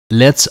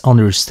Let's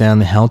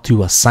understand how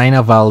to assign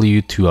a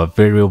value to a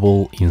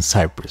variable in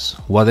Cypress.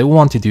 What I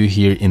want to do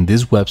here in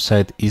this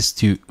website is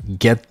to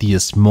get the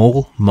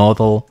small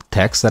model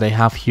text that I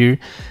have here,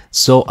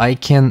 so I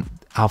can,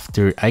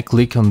 after I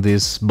click on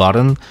this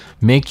button,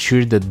 make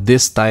sure that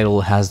this title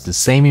has the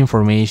same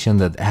information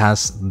that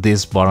has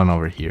this button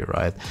over here,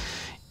 right?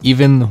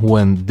 Even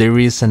when there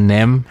is an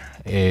M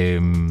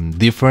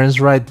difference,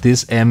 right?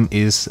 This M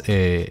is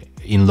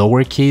in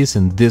lowercase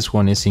and this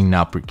one is in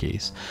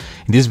uppercase.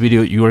 In this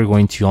video, you are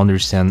going to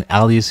understand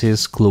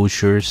aliases,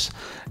 closures,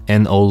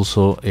 and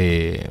also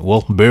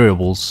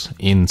variables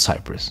in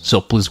Cypress. So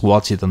please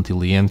watch it until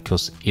the end,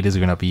 because it is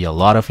gonna be a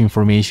lot of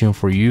information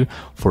for you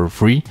for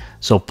free.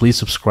 So please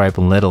subscribe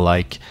and let a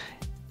like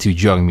to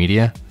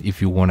JoanMedia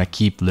if you wanna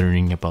keep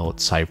learning about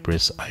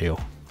Cypress IO.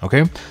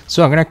 Okay,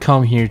 so I'm gonna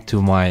come here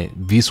to my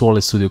Visual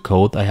Studio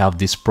Code. I have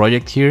this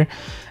project here.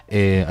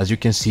 As you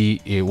can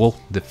see,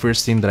 the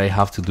first thing that I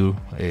have to do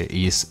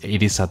is a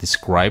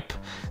describe.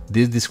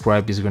 This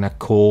describe is gonna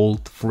call,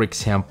 for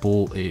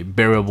example,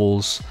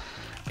 variables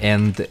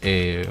and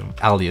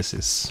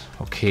aliases.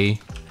 Okay,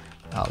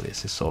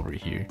 aliases over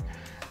here,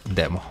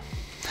 demo.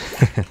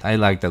 I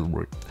like that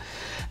word.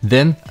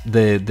 Then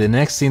the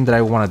next thing that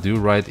I want to do,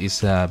 right,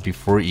 is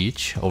before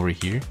each over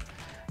here.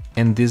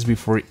 And this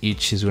before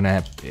each is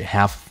gonna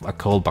have a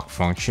callback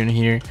function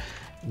here,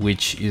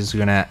 which is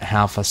gonna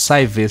have a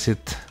site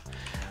visit,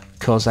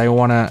 because I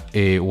wanna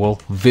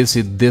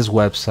visit this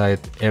website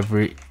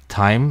every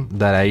time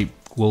that I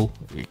will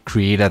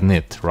create a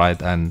init, right,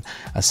 and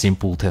a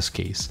simple test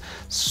case.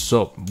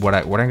 So what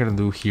I'm gonna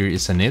do here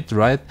is an init,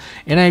 right,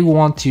 and I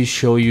want to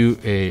show you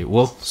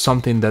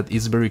something that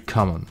is very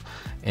common.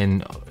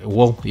 And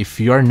if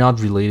you are not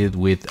related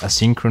with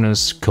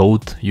asynchronous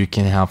code, you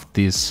can have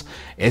this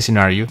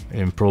scenario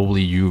and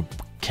probably you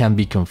can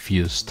be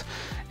confused.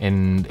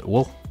 And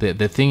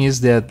the thing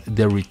is that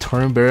the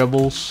return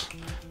variables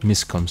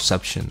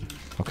misconception.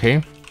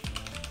 Okay,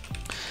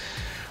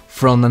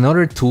 from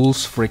another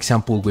tools, for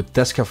example with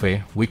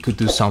Testcafe, we could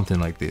do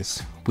something like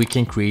this. We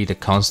can create a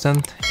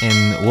constant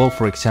and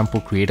for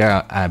example create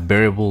a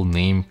variable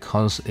name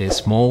a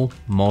small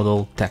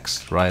model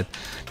text, right?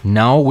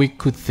 Now we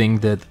could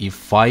think that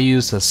if I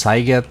use a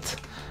cyget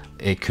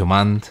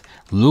command,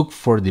 look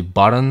for the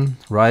button,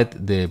 right,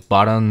 the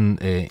button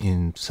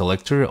in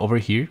selector over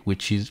here,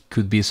 which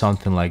could be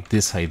something like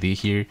this ID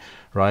here,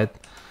 right?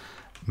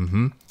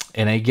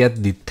 And I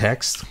get the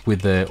text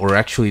with or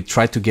actually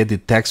try to get the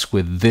text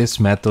with this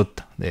method,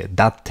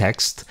 that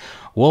text.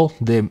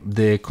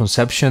 The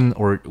conception,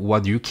 or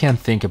what you can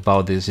think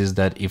about this, is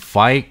that if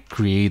I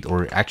create,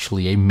 or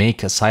actually I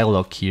make a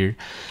scilog here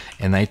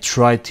and I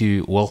try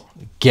to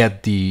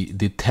get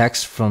the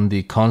text from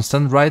the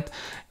constant, right,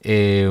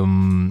 you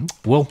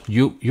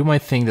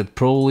might think that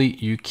probably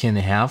you can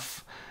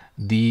have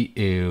the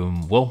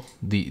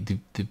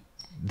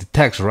the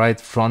text, right,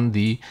 from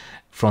the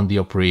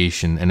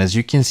operation. And as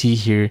you can see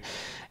here,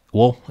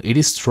 it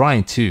is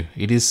trying to,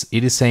 it is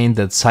saying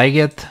that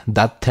cyget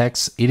that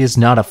text, it is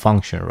not a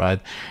function,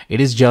 right? It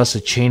is just a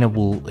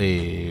chainable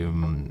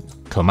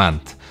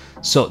command.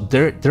 So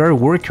there are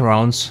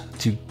workarounds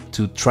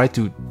to try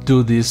to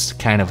do this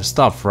kind of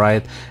stuff,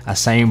 right?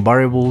 Assign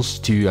variables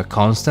to a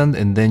constant,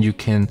 and then you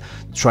can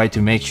try to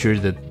make sure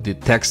that the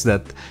text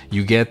that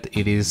you get,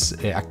 it is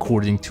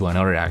according to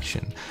another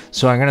action.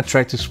 So I'm gonna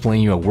try to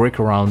explain you a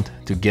workaround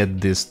to get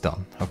this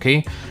done.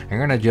 Okay, I'm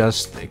gonna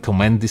just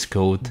comment this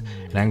code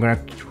and I'm gonna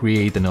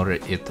create another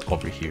it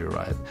over here.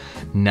 Right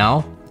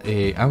now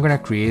I'm gonna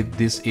create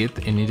this it,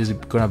 and it is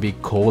gonna be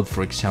called,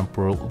 for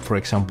example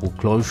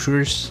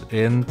closures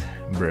and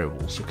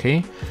variables.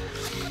 Okay,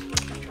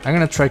 I'm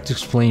gonna try to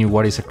explain you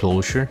what is a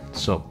closure.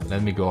 So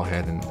let me go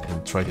ahead and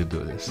try to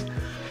do this.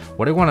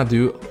 What I want to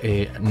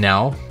do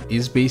now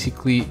is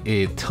basically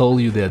tell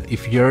you that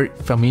if you're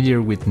familiar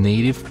with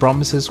native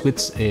promises, with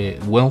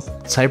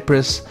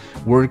Cypress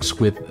works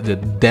with the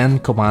then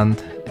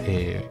command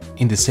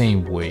in the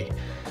same way.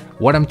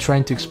 What I'm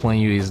trying to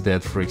explain you is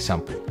that, for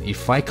example,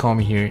 if I come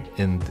here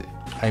and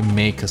I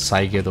make a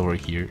cyget over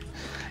here,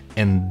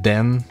 and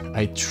then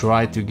I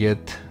try to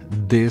get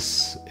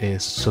this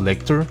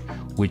selector,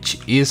 which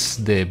is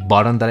the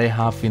button that I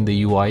have in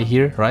the UI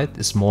here, right,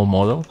 a small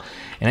model,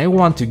 and I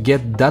want to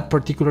get that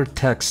particular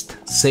text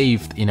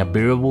saved in a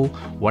variable,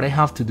 what I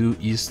have to do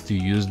is to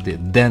use the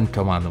then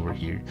command over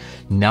here.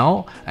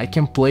 Now I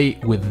can play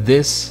with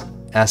this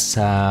as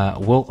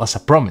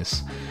a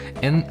promise,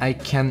 and I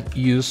can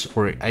use,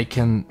 or I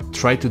can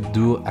try to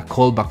do a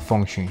callback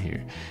function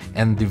here,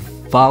 and the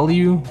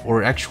value,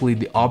 or actually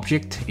the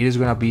object, it is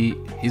gonna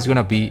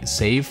be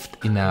saved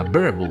in a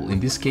variable. In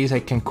this case, I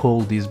can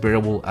call this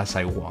variable as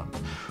I want,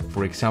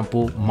 for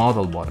example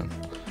model button.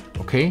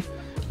 Okay,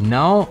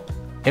 now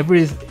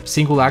every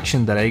single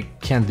action that I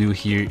can do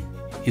here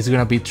is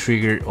gonna be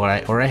triggered,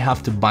 or I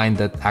have to bind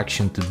that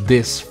action to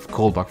this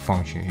callback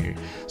function here.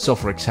 So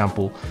for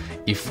example,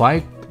 if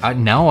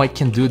now I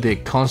can do the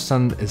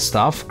constant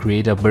stuff,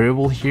 create a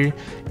variable here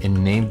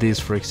and name this,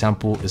 for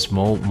example, a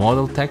small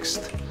model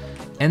text.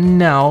 And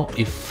now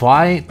if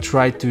I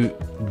try to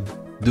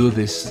do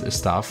this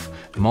stuff,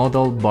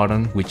 model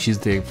button, which is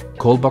the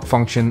callback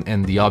function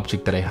and the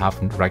object that I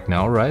have right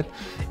now, right?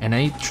 And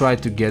I try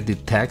to get the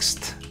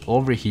text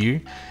over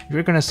here.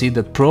 You're gonna see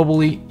that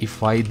probably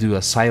if I do a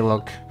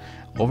Zilog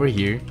over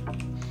here,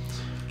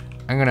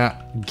 I'm gonna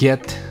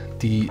get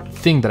the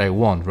thing that I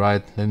want,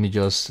 right? Let me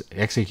just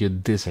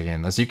execute this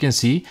again. As you can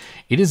see,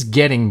 it is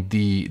getting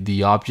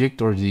the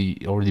object or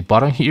the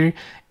button here,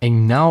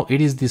 and now it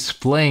is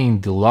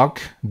displaying the log,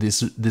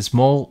 this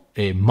small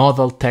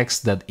model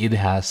text that it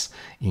has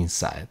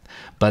inside.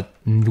 But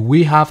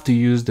we have to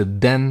use the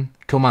then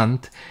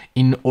command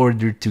in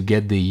order to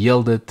get the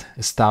yielded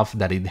stuff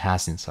that it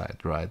has inside,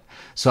 right?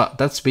 So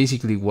that's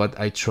basically what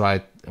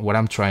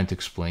I'm trying to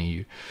explain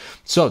you.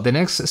 So the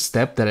next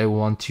step that I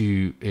want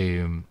to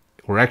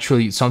or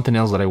actually something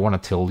else that I want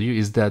to tell you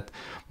is that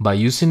by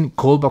using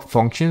callback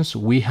functions,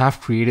 we have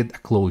created a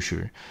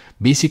closure.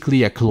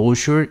 Basically, a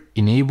closure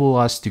enables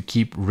us to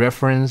keep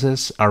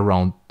references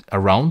around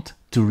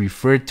to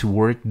refer to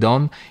work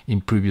done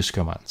in previous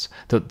commands.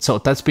 So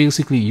that's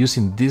basically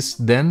using this.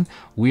 Then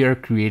we are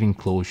creating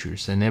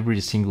closures, and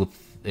every single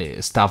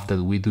stuff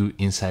that we do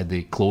inside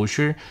the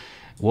closure,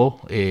 well,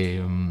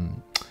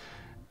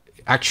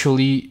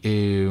 actually,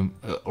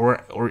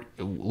 or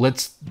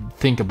let's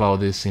think about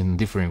this in a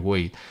different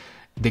way.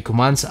 The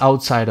commands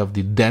outside of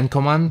the then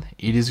command,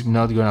 it is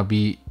not gonna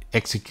be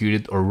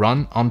executed or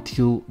run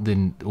until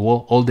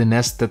all the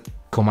nested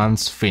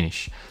commands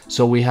finish.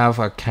 So we have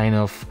a kind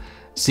of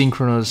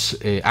synchronous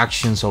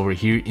actions over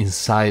here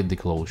inside the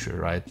closure,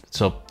 right?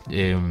 So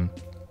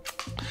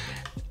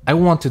I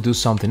want to do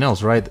something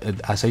else, right?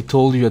 As I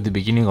told you at the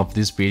beginning of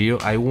this video,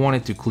 I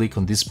wanted to click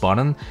on this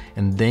button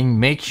and then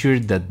make sure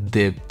that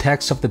the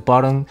text of the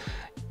button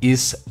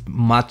is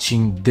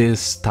matching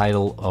this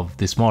title of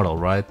this model,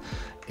 right?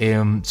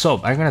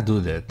 So I'm gonna do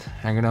that.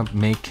 I'm gonna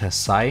make a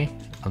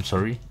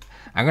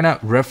I'm gonna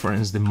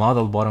reference the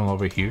model button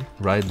over here,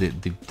 right?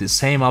 The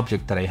same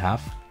object that I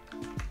have,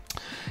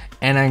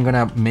 and I'm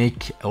gonna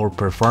make or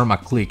perform a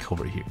click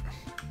over here.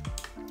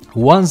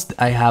 Once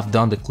I have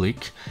done the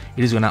click,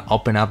 it is gonna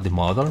open up the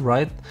model,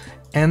 right?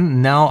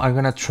 And now I'm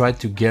gonna try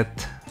to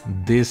get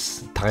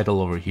this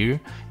title over here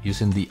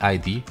using the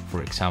ID,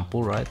 for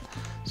example, right?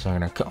 So I'm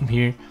gonna come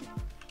here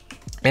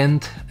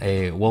and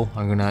well,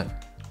 I'm gonna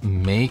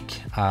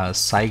make a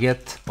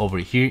Cyget over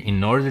here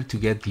in order to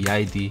get the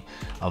ID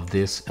of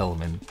this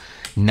element.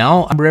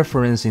 Now I'm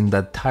referencing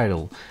that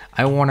title.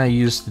 I want to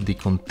use the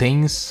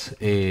contains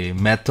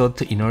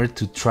method in order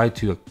to try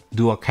to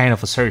do a kind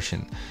of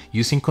assertion.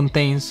 Using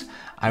contains,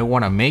 I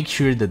want to make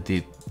sure that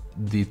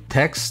the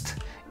text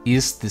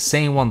is the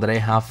same one that I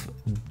have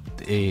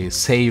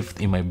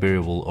saved in my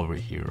variable over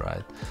here,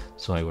 right?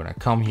 So I'm gonna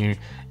come here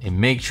and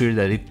make sure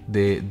that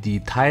the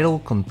title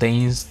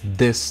contains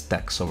this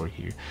text over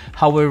here.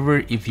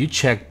 However, if you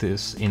check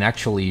this, and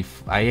actually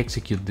if I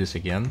execute this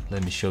again,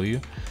 let me show you,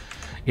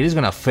 it is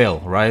gonna fail,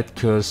 right?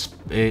 Because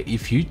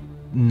if you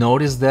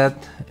notice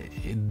that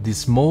the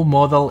small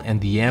model and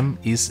the M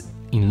is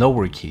in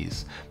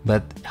lowercase,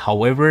 but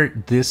however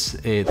this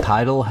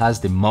title has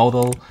the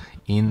model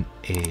in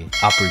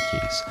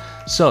uppercase.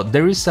 So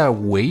there is a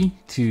way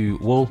to,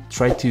 well,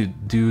 try to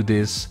do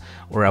this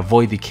or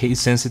avoid the case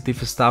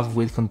sensitive stuff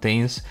with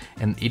contains,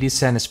 and it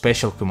is a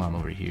special command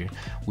over here,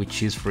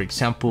 which is, for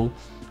example,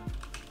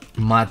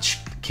 match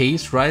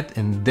case, right?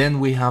 And then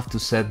we have to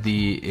set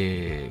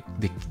the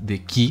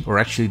key, or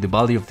actually the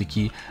value of the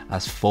key,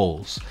 as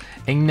false.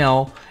 And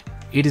now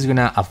it is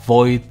gonna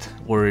avoid,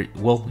 or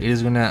well, it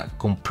is gonna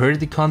compare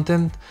the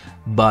content,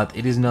 but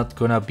it is not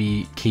gonna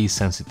be case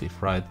sensitive,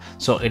 right?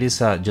 So it is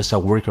just a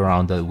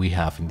workaround that we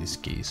have in this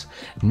case.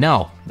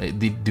 Now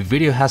the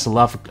video has a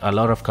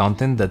lot of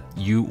content that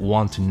you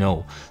want to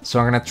know, so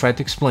I'm gonna try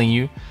to explain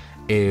you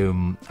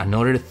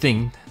another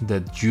thing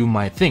that you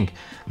might think.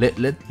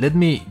 Let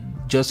me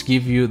just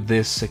give you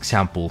this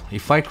example.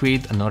 If I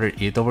create another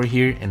it over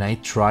here and I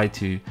try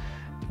to,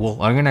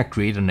 well, I'm gonna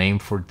create a name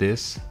for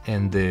this,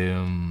 and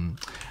I'm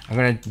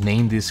gonna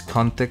name this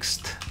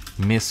context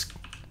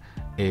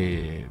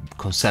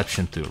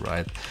Misconception too,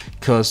 right?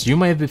 Because you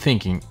might be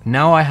thinking,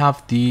 now I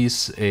have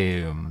this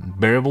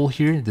variable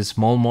here, the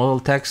small model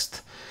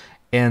text,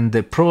 and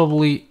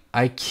probably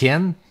I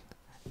can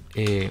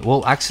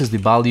well, access the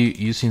value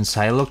using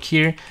Zilog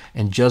here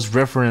and just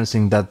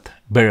referencing that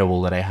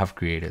variable that I have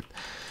created.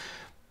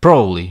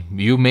 Probably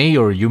you may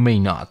or you may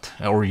not,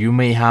 or you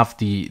may have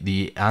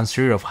the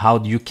answer of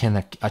how you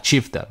can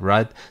achieve that,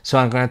 right? So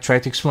I'm gonna try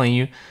to explain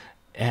you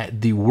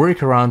the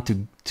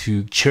workaround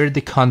to share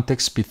the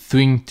context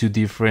between two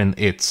different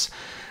its.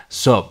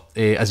 So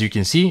as you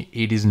can see,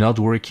 it is not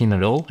working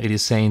at all. It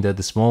is saying that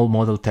the small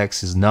model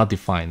text is not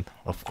defined,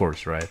 of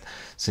course, right?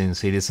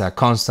 Since it is a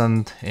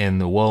constant,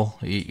 and well,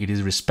 it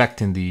is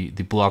respecting the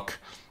block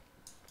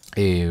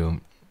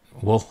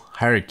well,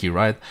 hierarchy,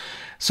 right?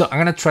 So I'm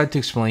gonna try to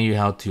explain you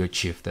how to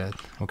achieve that.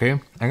 Okay,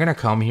 I'm gonna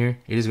come here.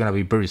 It is gonna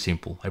be very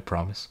simple, I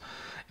promise.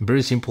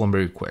 Very simple and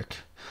very quick.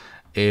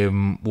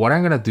 What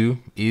I'm gonna do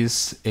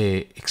is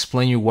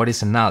explain you what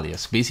is an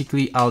alias.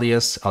 Basically,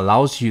 alias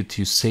allows you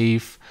to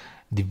save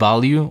the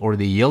value or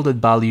the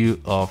yielded value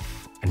of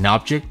an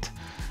object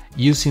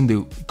using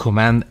the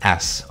command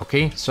as.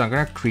 Okay, so I'm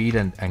gonna create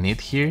an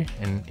it here,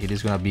 and it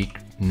is gonna be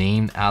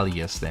named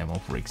alias demo,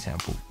 for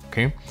example.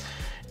 Okay,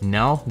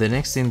 now the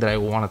next thing that I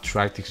want to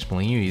try to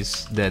explain you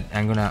is that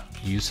I'm gonna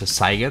use a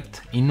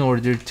Cyget in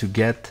order to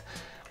get,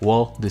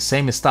 well, the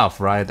same stuff,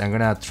 right? I'm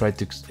gonna try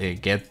to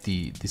get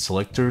the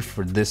selector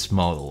for this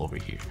model over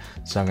here.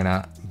 So I'm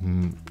gonna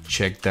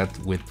check that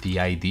with the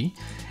ID.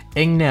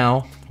 And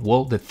now,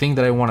 well, the thing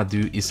that I want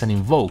to do is an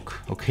invoke.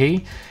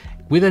 Okay,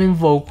 with an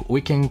invoke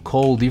we can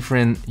call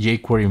different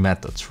jQuery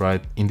methods,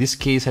 right? In this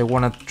case I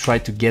want to try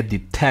to get the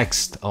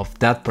text of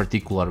that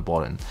particular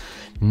button.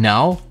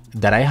 Now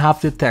that I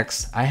have the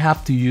text, I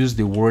have to use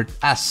the word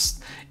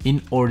as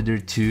in order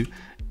to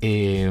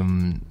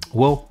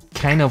well,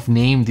 kind of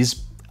name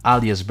this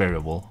alias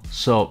variable.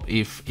 So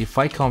if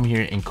I come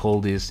here and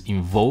call this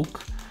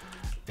invoke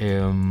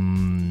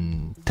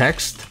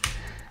text,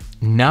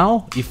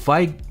 now if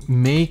I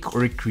make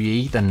or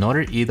create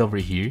another it over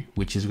here,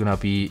 which is gonna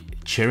be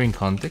sharing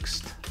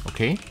context,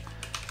 okay,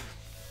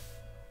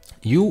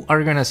 you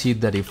are gonna see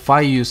that if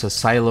I use a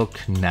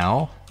Cyloc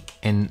now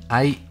and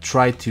I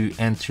try to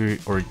enter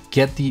or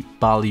get the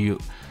value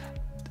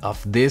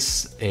of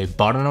this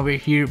button over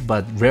here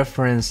but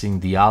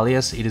referencing the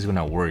alias, it is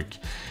gonna work.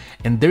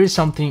 And there is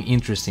something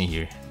interesting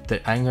here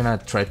that I'm gonna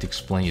try to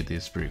explain you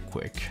this very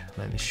quick.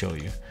 Let me show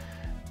you.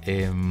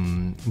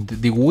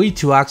 The way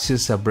to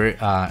access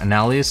an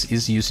alias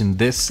is using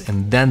this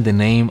and then the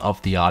name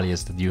of the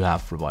alias that you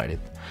have provided.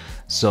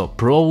 So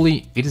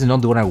probably it is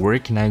not gonna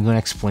work, and I'm gonna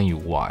explain you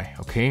why.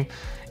 Okay,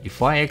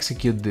 if I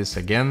execute this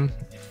again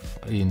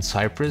in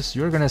Cypress,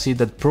 you're gonna see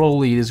that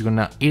probably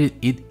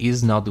it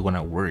is not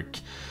gonna work,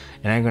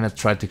 and I'm gonna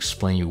try to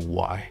explain you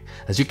why.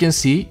 As you can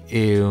see,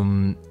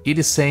 it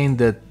is saying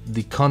that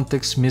the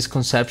context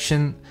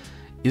misconception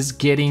is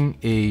getting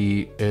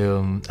a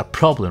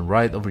problem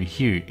right over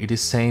here. It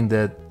is saying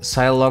that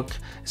Cyloc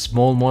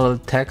small model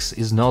text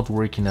is not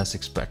working as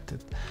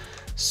expected.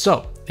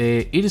 So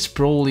it is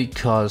probably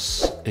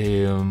because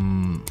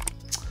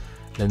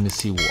let me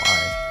see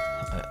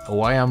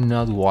why I'm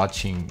not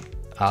watching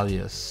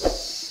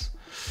alias,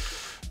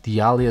 the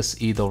alias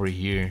it over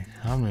here.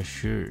 I'm not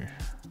sure.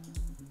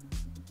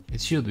 It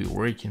should be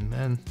working,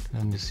 man.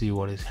 Let me see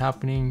what is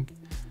happening.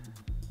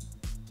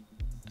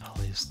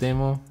 Alias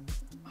demo.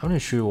 I'm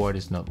not sure why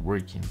it's not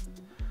working.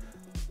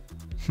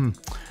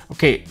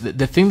 Okay,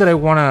 the thing that I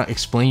want to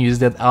explain you is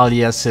that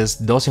aliases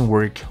doesn't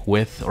work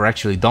with, or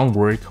actually don't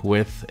work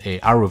with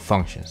arrow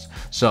functions.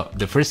 So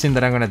the first thing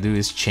that I'm gonna do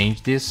is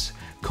change this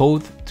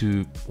code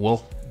to,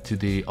 well, to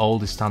the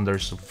old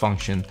standards of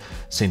function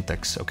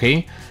syntax.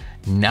 Okay,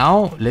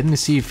 now let me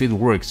see if it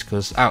works,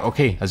 because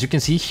okay, as you can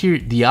see here,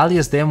 the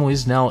alias demo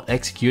is now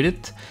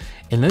executed.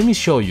 And let me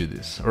show you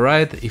this. All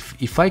right,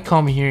 if I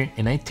come here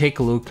and I take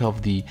a look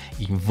of the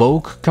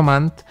invoke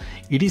command,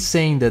 it is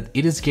saying that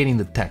it is getting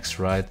the text,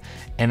 right?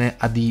 And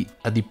at the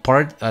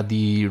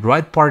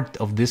right part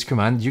of this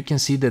command, you can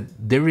see that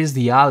there is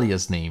the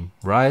alias name,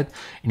 right?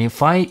 And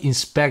if I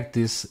inspect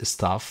this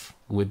stuff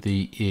with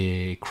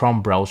the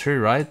Chrome browser,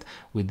 right,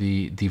 with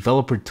the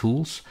developer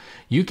tools,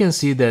 you can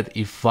see that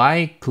if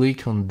I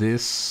click on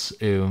this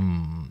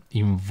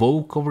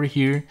invoke over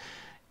here,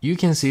 you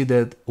can see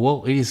that,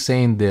 well, it is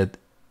saying that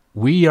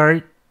we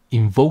are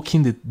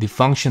invoking the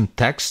function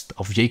text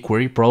of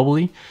jQuery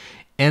probably,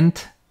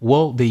 and,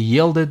 well, the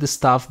yielded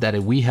stuff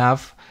that we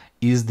have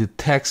is the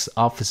text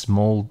of a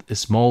small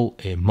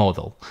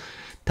model.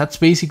 That's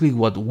basically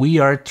what we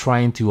are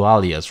trying to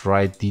alias,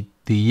 right? The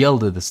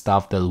yielded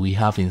stuff that we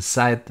have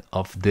inside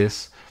of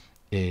this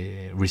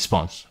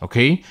response,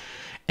 okay?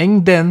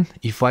 And then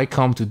if I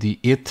come to the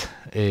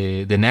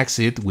next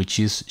it, which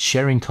is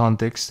sharing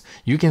context,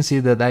 you can see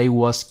that I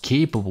was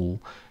capable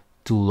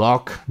to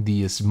lock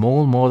the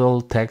small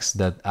model text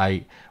that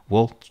I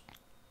will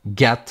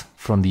get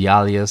from the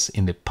alias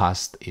in the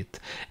past it.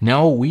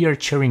 Now we are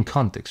sharing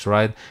context,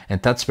 right?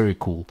 And that's very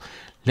cool.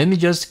 Let me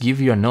just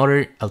give you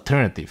another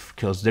alternative,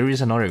 because there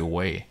is another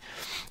way,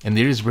 and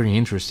it is very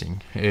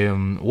interesting.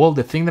 Well,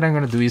 the thing that I'm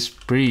gonna do is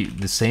pretty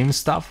the same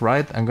stuff,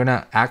 right? I'm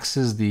gonna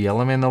access the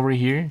element over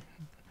here,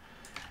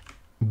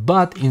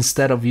 but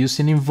instead of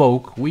using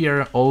invoke, we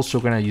are also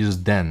gonna use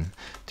then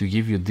to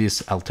give you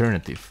this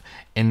alternative.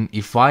 And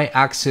if I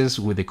access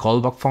with the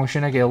callback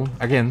function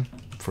again,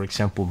 for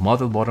example,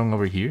 model button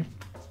over here,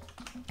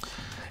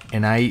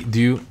 and I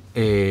do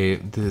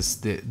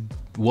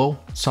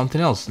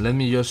something else. Let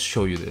me just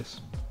show you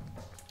this.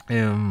 What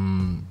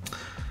I'm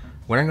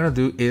gonna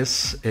do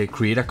is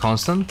create a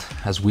constant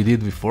as we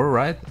did before,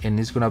 right? And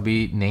it's gonna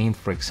be named,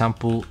 for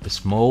example, a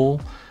small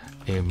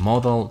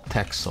model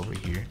text over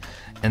here.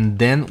 And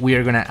then we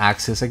are gonna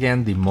access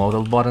again the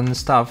model button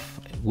stuff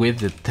with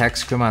the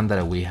text command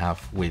that we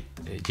have with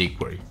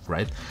jQuery,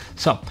 right?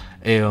 So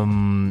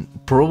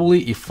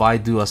probably if I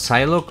do a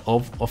Cyloc,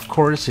 of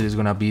course it is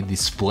gonna be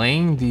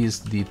displaying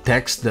the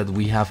text that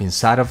we have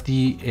inside of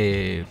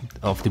the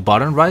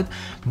button, right?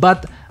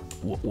 But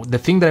the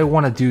thing that I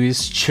want to do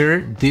is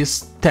share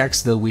this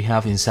text that we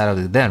have inside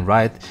of the then,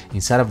 right?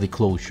 Inside of the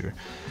closure.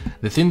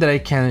 The thing that I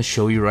can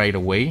show you right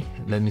away,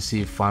 let me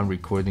see if I'm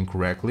recording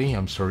correctly.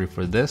 I'm sorry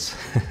for this.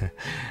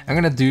 I'm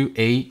gonna do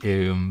a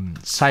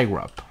Cypress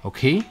Wrap,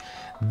 okay?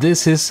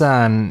 This is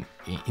an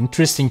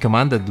interesting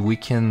command that we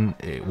can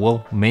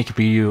well, make a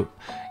video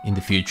in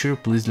the future.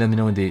 Please let me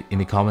know in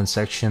the comment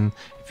section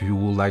if you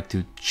would like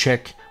to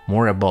check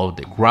more about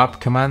the grab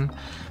command.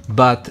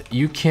 But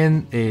you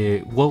can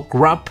well,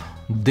 grab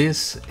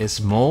this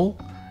small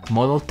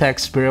model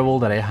text variable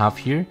that I have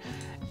here,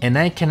 and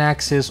I can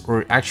access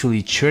or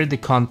actually share the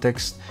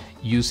context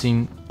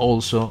using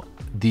also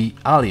the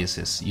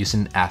aliases,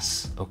 using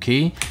as,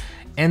 okay?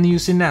 And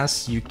using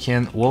as, you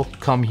can, well,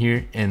 come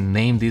here and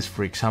name this,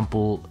 for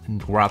example,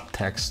 grab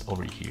text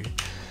over here.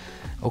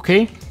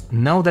 Okay,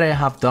 now that I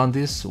have done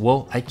this,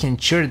 well, I can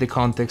share the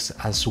context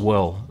as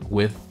well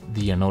with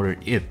the another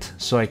it.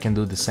 So I can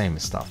do the same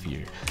stuff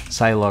here,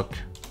 Cylock,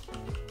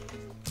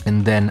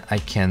 and then I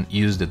can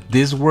use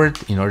this word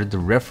in order to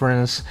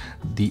reference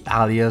the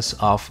alias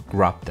of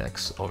grab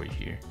text over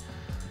here.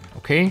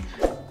 Okay,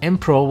 and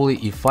probably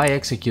if I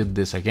execute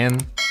this again,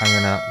 I'm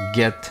gonna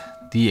get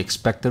the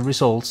expected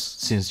results,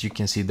 since you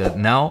can see that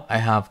now I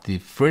have the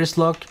first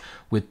lock,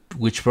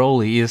 which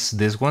probably is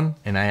this one,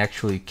 and I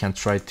actually can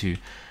try to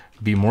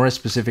be more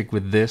specific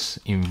with this,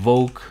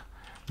 invoke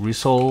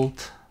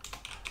result,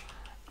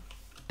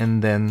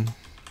 and then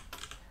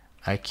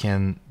I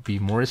can be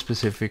more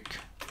specific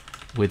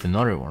with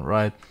another one,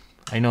 right?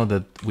 I know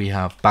that we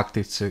have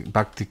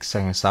backticks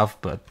and stuff,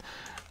 but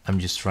I'm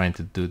just trying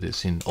to do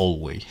this in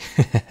old way.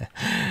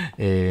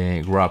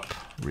 Grab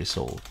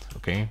result,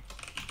 okay?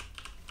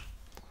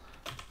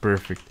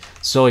 Perfect.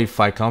 So if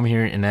I come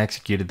here and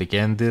execute it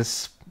again,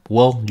 this,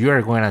 well, you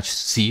are going to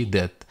see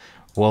that,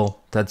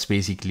 well, that's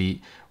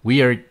basically,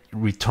 we are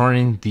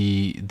returning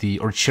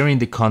or sharing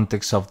the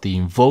context of the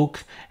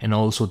invoke and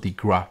also the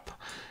grab.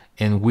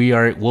 And we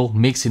are, well,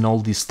 mixing all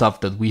this stuff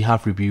that we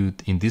have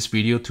reviewed in this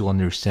video to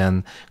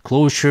understand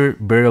closure,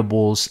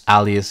 variables,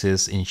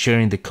 aliases, and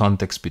sharing the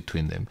context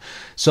between them.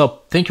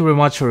 So thank you very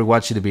much for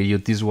watching the video.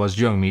 This was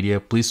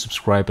JoanMedia. Please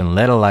subscribe and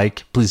let a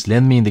like. Please let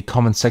me in the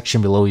comment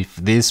section below if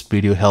this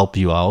video helped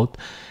you out.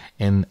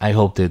 And I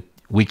hope that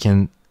we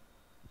can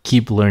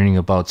keep learning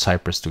about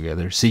Cypress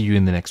together. See you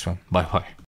in the next one. Bye bye.